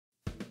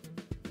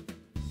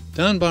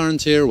Don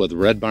Barnes here with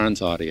Red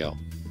Barnes Audio.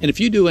 And if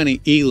you do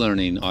any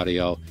e-learning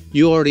audio,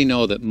 you already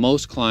know that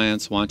most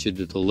clients want you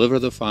to deliver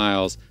the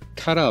files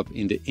cut up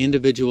into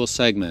individual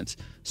segments.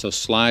 So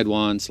slide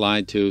 1,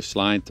 slide 2,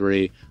 slide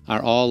 3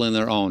 are all in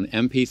their own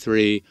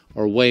MP3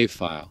 or WAV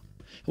file.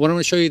 What I'm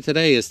going to show you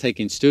today is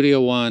taking Studio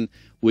One.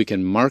 We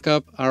can mark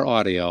up our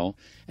audio,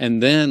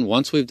 and then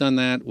once we've done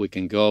that, we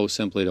can go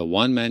simply to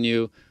one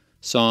menu,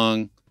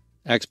 Song,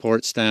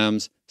 Export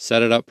Stems,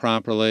 set it up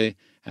properly,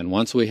 and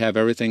once we have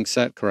everything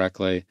set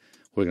correctly,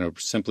 we're going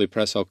to simply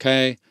press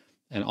OK,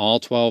 and all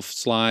 12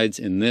 slides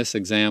in this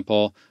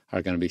example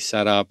are going to be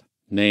set up,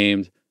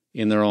 named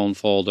in their own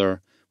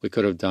folder. We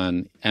could have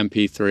done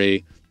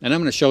MP3, and I'm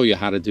going to show you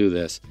how to do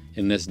this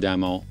in this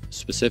demo,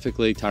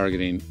 specifically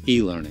targeting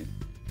e-learning.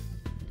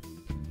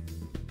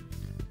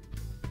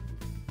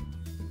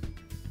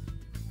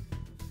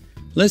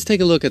 Let's take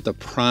a look at the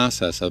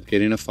process of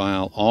getting a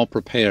file all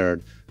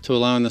prepared to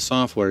allowing the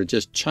software to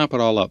just chop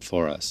it all up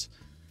for us.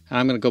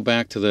 I'm going to go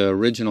back to the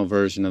original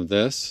version of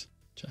this,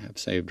 which I have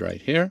saved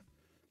right here.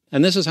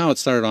 And this is how it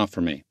started off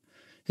for me.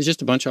 It's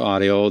just a bunch of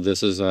audio.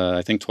 This is,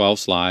 I think, 12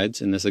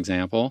 slides in this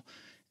example.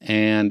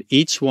 And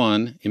each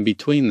one in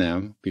between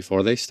them,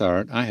 before they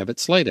start, I have it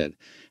slated.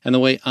 And the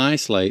way I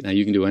slate, now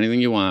you can do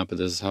anything you want, but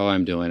this is how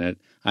I'm doing it.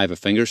 I have a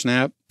finger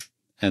snap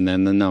and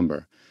then the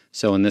number.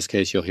 So in this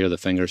case, you'll hear the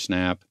finger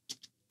snap.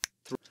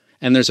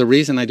 And there's a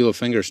reason I do a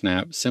finger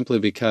snap, simply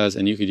because,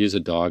 and you could use a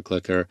dog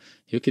clicker,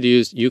 you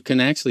can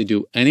actually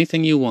do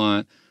anything you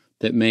want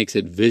that makes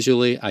it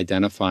visually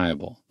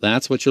identifiable.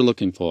 That's what you're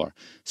looking for.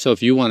 So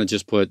if you want to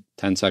just put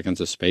 10 seconds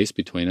of space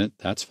between it,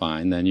 that's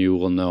fine. Then you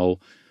will know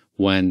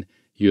when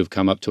you've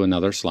come up to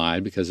another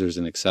slide because there's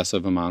an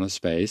excessive amount of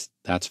space.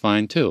 That's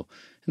fine too.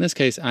 In this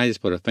case, I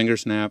just put a finger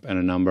snap and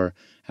a number,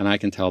 and I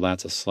can tell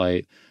that's a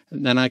slate.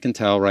 And then I can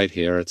tell right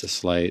here it's a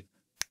slate.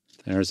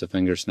 There's a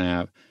finger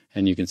snap.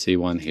 And you can see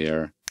one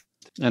here.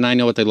 And I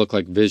know what they look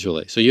like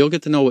visually. So you'll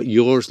get to know what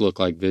yours look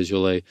like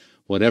visually.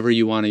 Whatever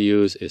you want to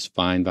use is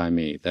fine by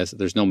me.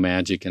 There's no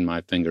magic in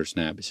my finger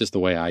snap. It's just the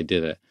way I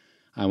did it.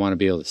 I want to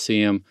be able to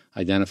see them,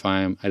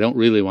 identify them. I don't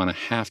really want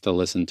to have to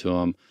listen to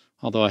them,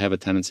 although I have a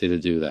tendency to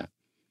do that.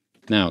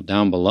 Now,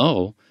 down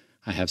below,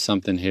 I have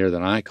something here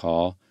that I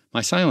call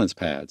my silence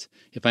pads.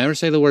 If I ever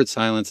say the word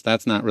silence,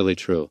 that's not really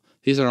true.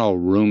 These are all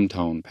room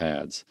tone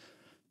pads.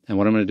 And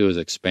what I'm going to do is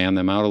expand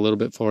them out a little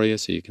bit for you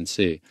so you can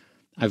see.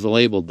 I've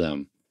labeled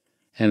them.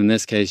 And in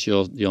this case,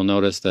 you'll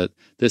notice that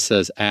this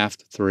says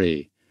aft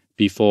 3,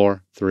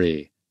 before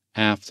 3,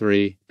 aft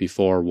 3,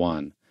 before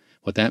 1.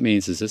 What that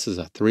means is this is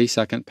a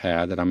 3-second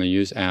pad that I'm going to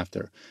use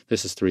after.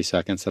 This is 3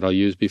 seconds that I'll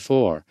use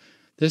before.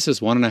 This is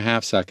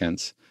 1.5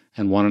 seconds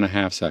and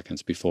 1.5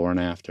 seconds before and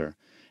after.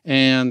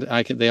 And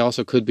they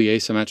also could be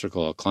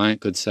asymmetrical. A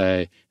client could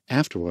say,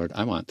 afterward,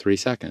 I want 3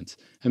 seconds.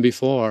 And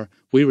before,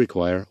 we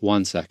require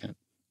 1 second.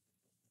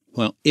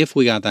 Well, if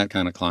we got that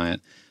kind of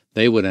client,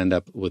 they would end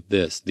up with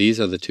this. These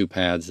are the 2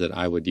 pads that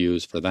I would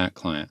use for that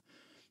client.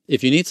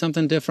 If you need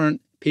something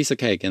different, piece of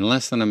cake. In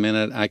less than a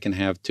minute, I can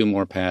have 2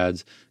 more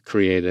pads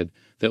created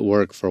that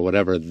work for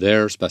whatever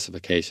their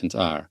specifications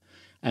are.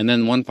 And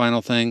then one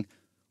final thing,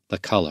 the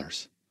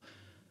colors.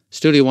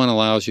 Studio One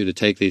allows you to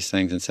take these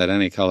things and set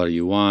any color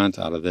you want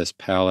out of this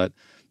palette,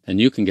 and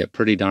you can get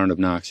pretty darned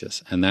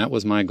obnoxious. And that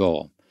was my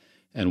goal.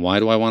 And why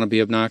do I want to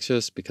be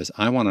obnoxious? Because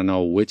I want to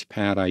know which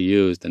pad I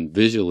used and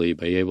visually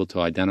be able to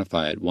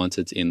identify it once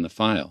it's in the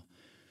file.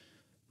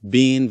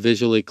 Being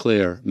visually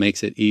clear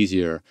makes it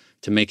easier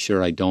to make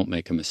sure I don't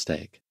make a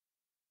mistake.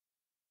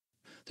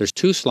 There's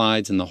 2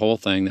 slides in the whole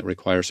thing that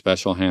require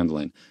special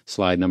handling.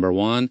 Slide number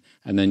 1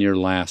 and then your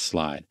last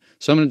slide.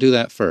 So I'm going to do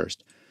that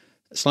first.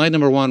 Slide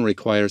number 1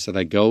 requires that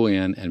I go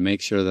in and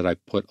make sure that I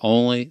put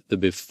only the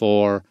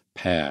before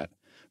pad.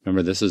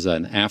 Remember, this is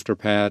an after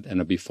pad and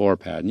a before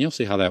pad, and you'll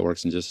see how that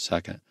works in just a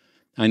second.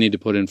 I need to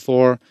put in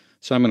 4,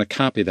 so I'm going to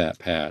copy that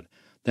pad.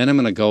 Then I'm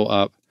going to go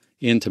up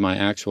into my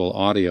actual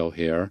audio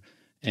here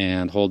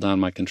and hold down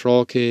my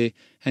control key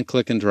and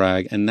click and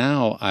drag, and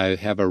now I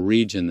have a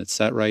region that's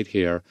set right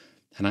here,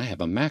 and I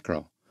have a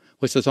macro,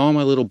 which is all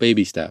my little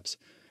baby steps.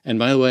 And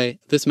by the way,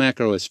 this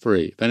macro is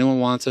free. If anyone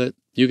wants it,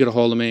 you get a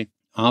hold of me.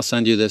 I'll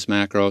send you this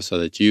macro so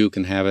that you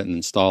can have it and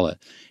install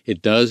it.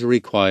 It does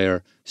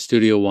require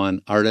Studio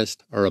One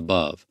Artist or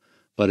above,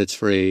 but it's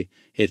free.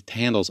 It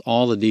handles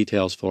all the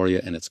details for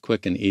you, and it's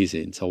quick and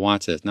easy. And so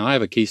watch this. Now I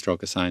have a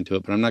keystroke assigned to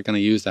it, but I'm not going to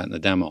use that in the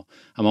demo.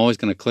 I'm always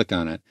going to click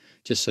on it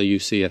just so you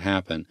see it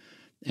happen.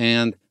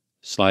 And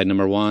slide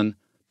number 1,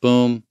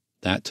 boom,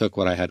 that took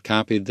what I had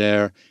copied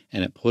there,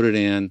 and it put it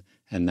in,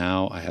 and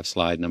now I have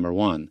slide number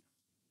 1.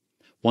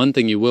 One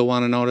thing you will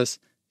want to notice,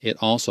 it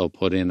also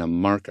put in a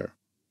marker.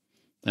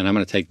 And I'm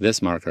going to take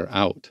this marker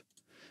out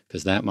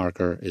because that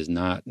marker is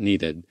not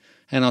needed.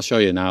 And I'll show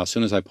you now, as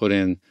soon as I put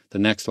in the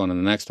next one and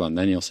the next one,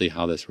 then you'll see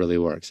how this really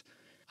works.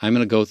 I'm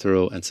going to go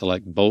through and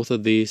select both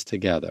of these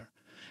together.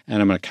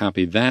 And I'm going to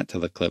copy that to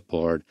the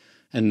clipboard.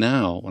 And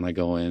now when I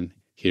go in,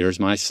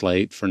 here's my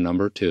slate for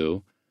number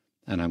 2.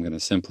 And I'm going to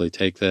simply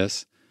take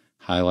this,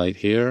 highlight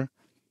here,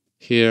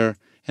 here,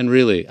 and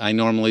really I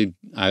normally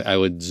I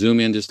would zoom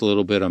in just a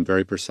little bit. I'm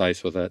very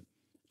precise with it.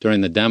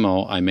 During the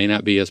demo, I may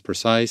not be as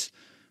precise,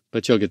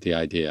 but you'll get the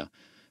idea.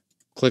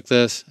 Click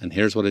this, and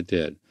here's what it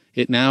did.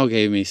 It now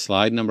gave me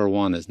slide number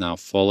 1 is now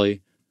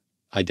fully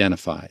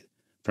identified.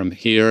 From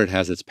here, it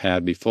has its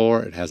pad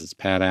before, it has its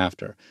pad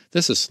after.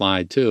 This is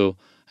slide 2,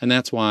 and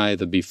that's why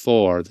the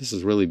before, this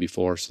is really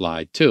before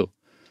slide 2.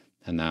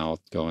 And now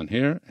I'll go in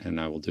here, and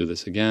I will do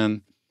this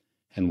again.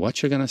 And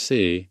what you're going to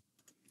see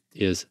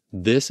is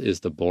this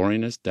is the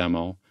boringest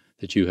demo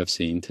that you have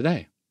seen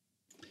today.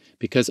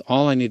 Because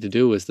all I need to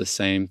do is the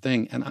same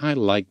thing, and I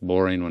like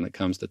boring when it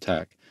comes to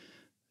tech.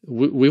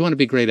 We want to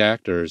be great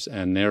actors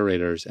and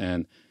narrators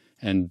and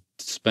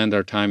spend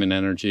our time and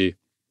energy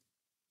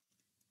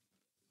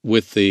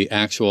with the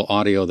actual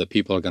audio that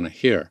people are going to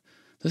hear.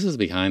 This is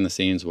behind the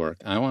scenes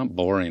work. I want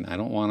boring. I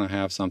don't want to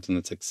have something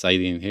that's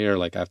exciting here,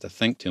 like I have to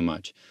think too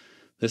much.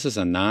 This is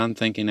a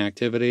non-thinking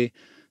activity.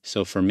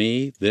 So for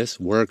me, this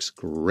works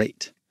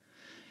great.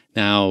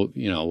 Now,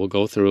 we'll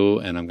go through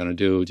and I'm going to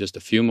do just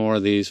a few more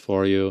of these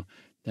for you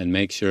and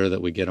make sure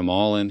that we get them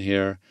all in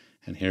here.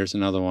 And here's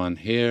another one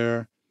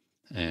here.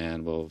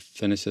 And we'll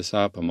finish this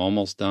up. I'm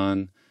almost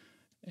done.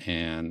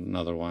 And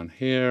another one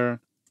here.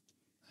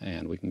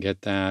 And we can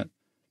get that.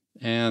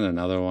 And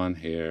another one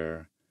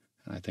here.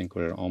 And I think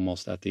we're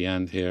almost at the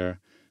end here.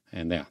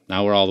 And yeah,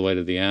 now we're all the way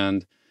to the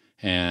end.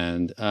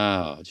 And,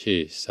 oh,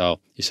 geez. So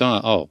you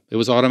saw, it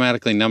was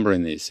automatically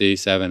numbering these. See,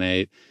 7,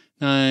 8,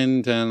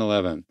 9, 10,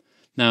 11.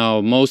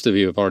 Now, most of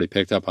you have already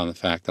picked up on the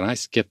fact that I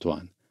skipped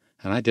one.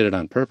 And I did it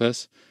on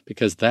purpose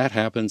because that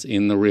happens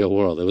in the real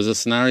world. It was a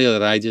scenario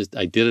that I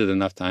did it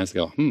enough times to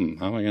go, how am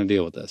I going to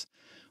deal with this?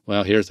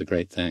 Well, here's the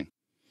great thing.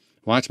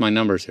 Watch my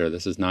numbers here.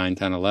 This is 9,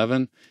 10,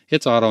 11.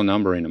 It's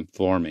auto-numbering them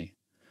for me.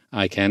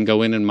 I can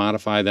go in and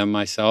modify them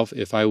myself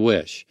if I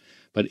wish,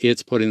 but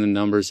it's putting the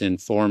numbers in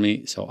for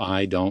me so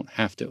I don't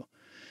have to.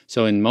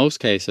 So in most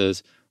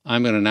cases,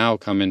 I'm going to now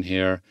come in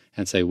here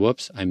and say,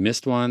 whoops, I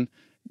missed one,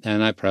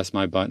 and I press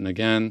my button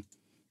again.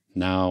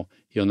 Now,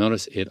 you'll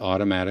notice it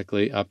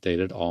automatically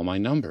updated all my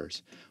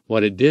numbers.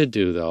 What it did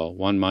do, though,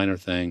 one minor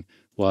thing,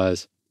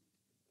 was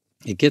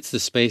it gets the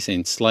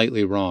spacing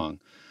slightly wrong.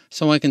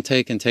 So I can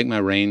take my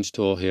range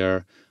tool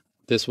here.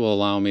 This will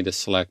allow me to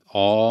select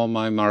all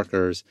my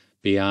markers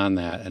beyond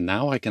that. And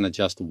now I can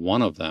adjust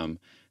one of them,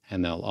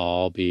 and they'll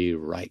all be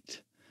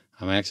right.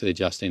 I'm actually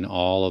adjusting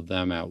all of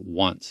them at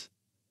once.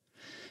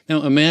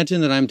 Now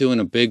imagine that I'm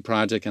doing a big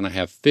project and I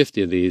have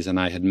 50 of these and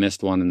I had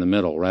missed one in the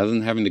middle. Rather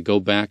than having to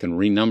go back and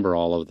renumber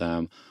all of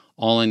them,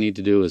 all I need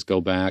to do is go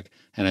back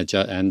and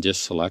adjust and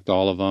just select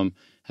all of them.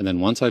 And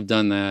then once I've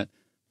done that,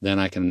 then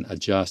I can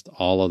adjust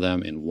all of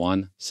them in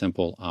one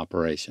simple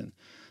operation.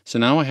 So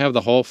now I have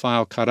the whole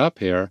file cut up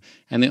here,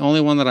 and the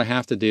only one that I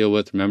have to deal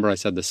with, remember I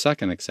said the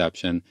second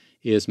exception,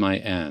 is my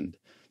end.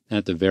 And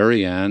at the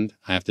very end,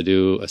 I have to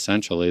do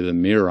essentially the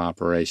mirror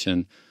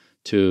operation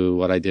to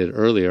what I did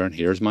earlier, and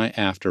here's my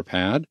after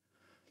pad.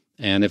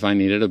 And if I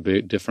needed a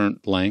bit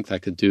different length, I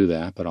could do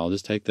that, but I'll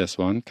just take this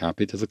one,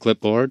 copy to the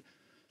clipboard,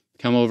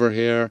 come over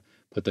here,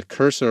 put the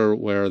cursor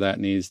where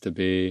that needs to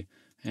be,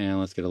 and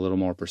let's get a little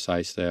more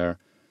precise there.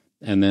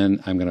 And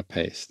then I'm going to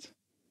paste.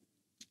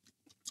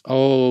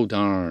 Oh,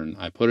 darn,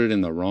 I put it in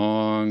the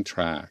wrong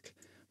track.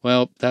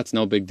 Well, that's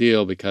no big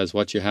deal because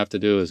what you have to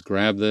do is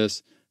grab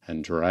this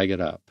and drag it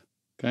up.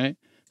 Okay?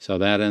 So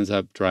that ends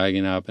up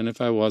dragging up. And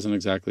if I wasn't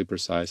exactly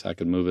precise, I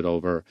could move it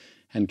over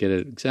and get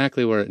it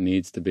exactly where it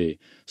needs to be.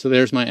 So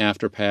there's my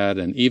after pad.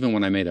 And even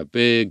when I made a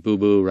big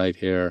boo-boo right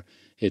here,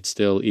 it's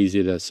still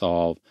easy to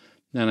solve.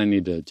 Then I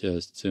need to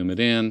just zoom it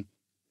in,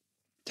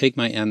 take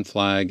my end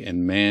flag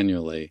and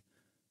manually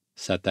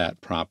set that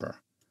proper.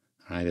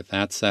 All right, if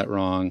that's set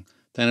wrong,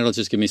 then it'll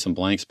just give me some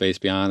blank space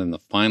beyond, and the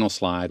final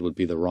slide would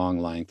be the wrong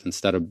length.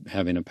 Instead of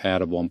having a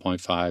pad of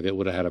 1.5, it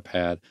would have had a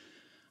pad,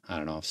 I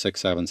don't know, 6,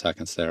 7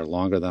 seconds there,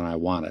 longer than I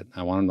wanted.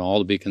 I want them all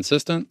to be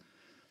consistent.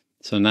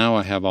 So now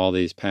I have all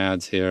these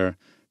pads here,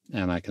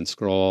 and I can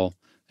scroll,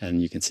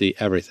 and you can see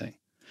everything.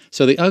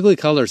 So the ugly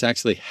colors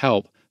actually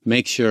help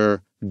make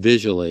sure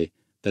visually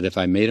that if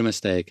I made a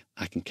mistake,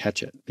 I can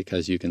catch it,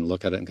 because you can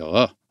look at it and go,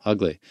 oh,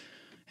 ugly.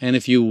 And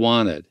if you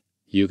wanted,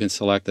 you can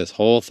select this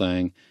whole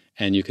thing,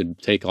 and you could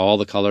take all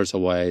the colors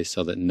away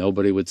so that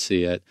nobody would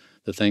see it.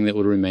 The thing that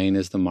would remain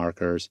is the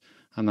markers.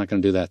 I'm not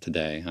going to do that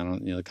today.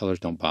 The colors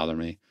don't bother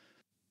me.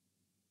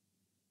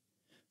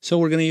 So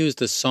we're going to use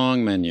the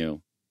song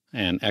menu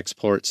and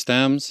export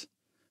stems.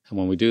 And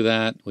when we do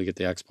that, we get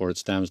the export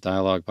stems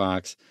dialog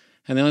box.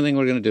 And the only thing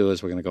we're going to do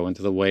is we're going to go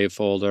into the wave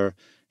folder,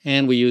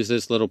 and we use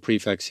this little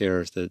prefix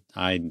here that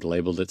I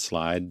labeled it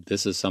slide.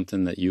 This is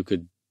something that you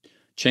could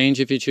change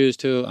if you choose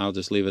to. I'll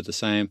just leave it the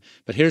same.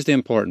 But here's the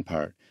important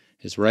part,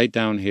 is right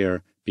down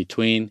here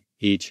between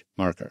each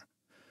marker.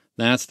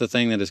 That's the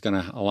thing that is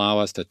going to allow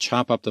us to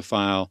chop up the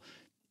file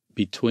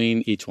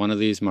between each one of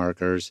these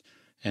markers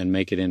and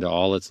make it into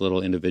all its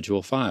little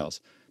individual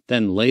files.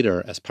 Then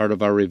later, as part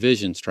of our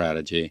revision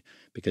strategy,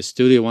 because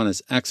Studio One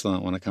is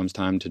excellent when it comes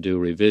time to do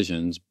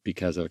revisions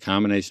because of a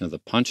combination of the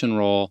punch and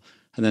roll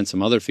and then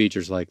some other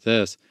features like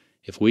this,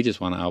 if we just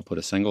want to output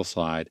a single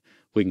slide,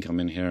 we can come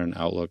in here and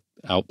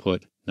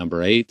output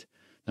number 8,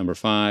 number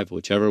 5,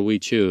 whichever we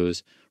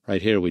choose.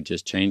 Right here, we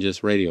just change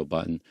this radio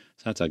button.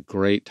 So that's a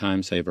great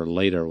time saver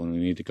later when we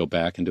need to go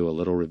back and do a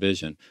little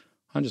revision.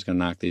 I'm just going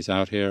to knock these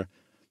out here.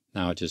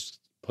 Now it's just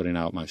putting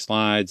out my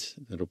slides.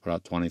 It'll put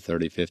out 20,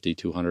 30, 50,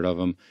 200 of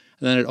them.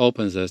 And then it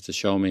opens this to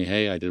show me,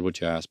 hey, I did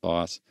what you asked,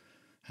 boss.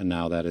 And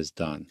now that is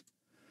done.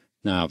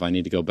 Now, if I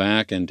need to go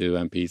back and do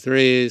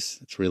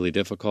MP3s, it's really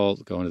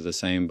difficult. Go into the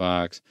same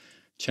box,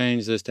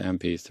 change this to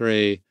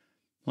MP3.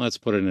 Let's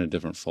put it in a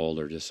different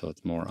folder just so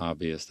it's more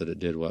obvious that it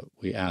did what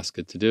we asked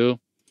it to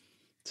do.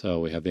 So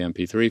we have the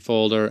MP3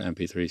 folder,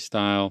 MP3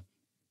 style,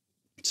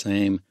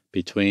 same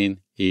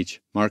between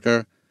each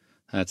marker.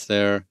 That's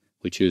there.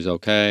 We choose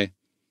OK.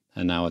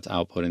 And now it's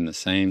outputting the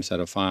same set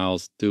of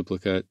files,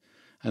 duplicate.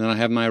 And then I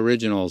have my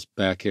originals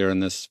back here in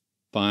this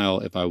file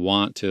if I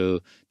want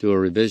to do a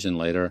revision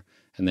later.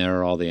 And there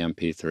are all the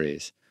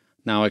MP3s.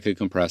 Now I could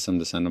compress them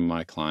to send them to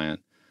my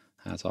client.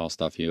 That's all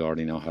stuff you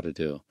already know how to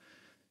do.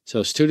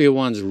 So Studio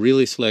One's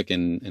really slick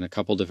in a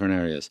couple different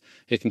areas.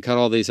 It can cut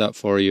all these up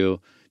for you.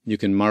 You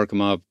can mark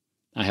them up.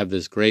 I have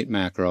this great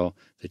macro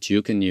that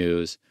you can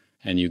use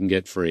and you can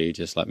get free.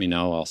 Just let me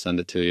know. I'll send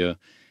it to you.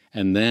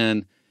 And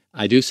then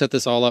I do set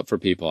this all up for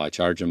people. I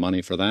charge them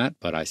money for that,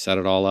 but I set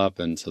it all up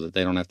and so that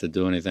they don't have to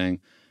do anything.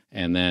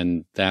 And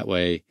then that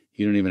way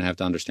you don't even have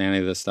to understand any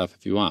of this stuff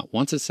if you want.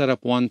 Once it's set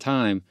up one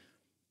time,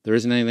 there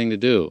isn't anything to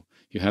do.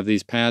 You have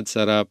these pads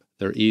set up.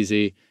 They're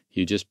easy.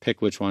 You just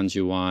pick which ones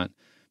you want.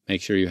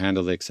 Make sure you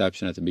handle the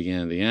exception at the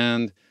beginning and the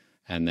end,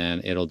 and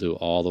then it'll do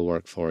all the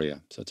work for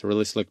you. So it's a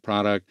really slick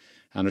product.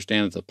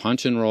 Understand that the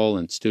punch and roll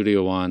in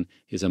Studio One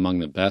is among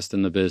the best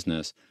in the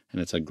business,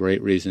 and it's a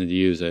great reason to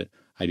use it.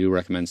 I do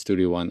recommend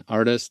Studio One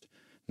Artist,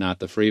 not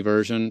the free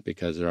version,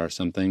 because there are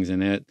some things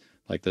in it,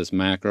 like this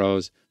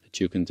macros, that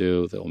you can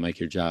do that will make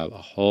your job a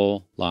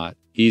whole lot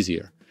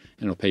easier,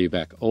 and it'll pay you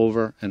back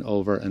over and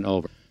over and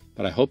over.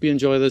 But I hope you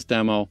enjoy this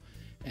demo,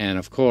 and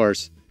of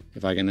course,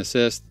 if I can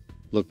assist,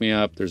 look me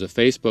up. There's a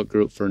Facebook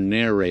group for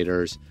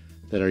narrators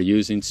that are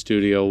using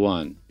Studio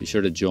One. Be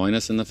sure to join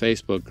us in the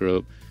Facebook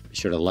group. Be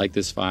sure to like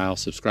this file,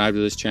 subscribe to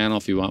this channel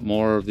if you want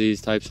more of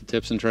these types of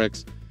tips and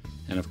tricks.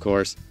 And of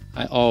course,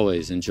 I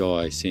always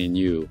enjoy seeing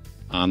you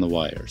on the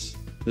wires.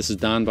 This is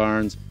Don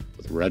Barnes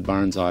with Red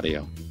Barnes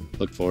Audio.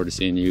 Look forward to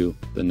seeing you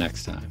the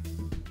next time.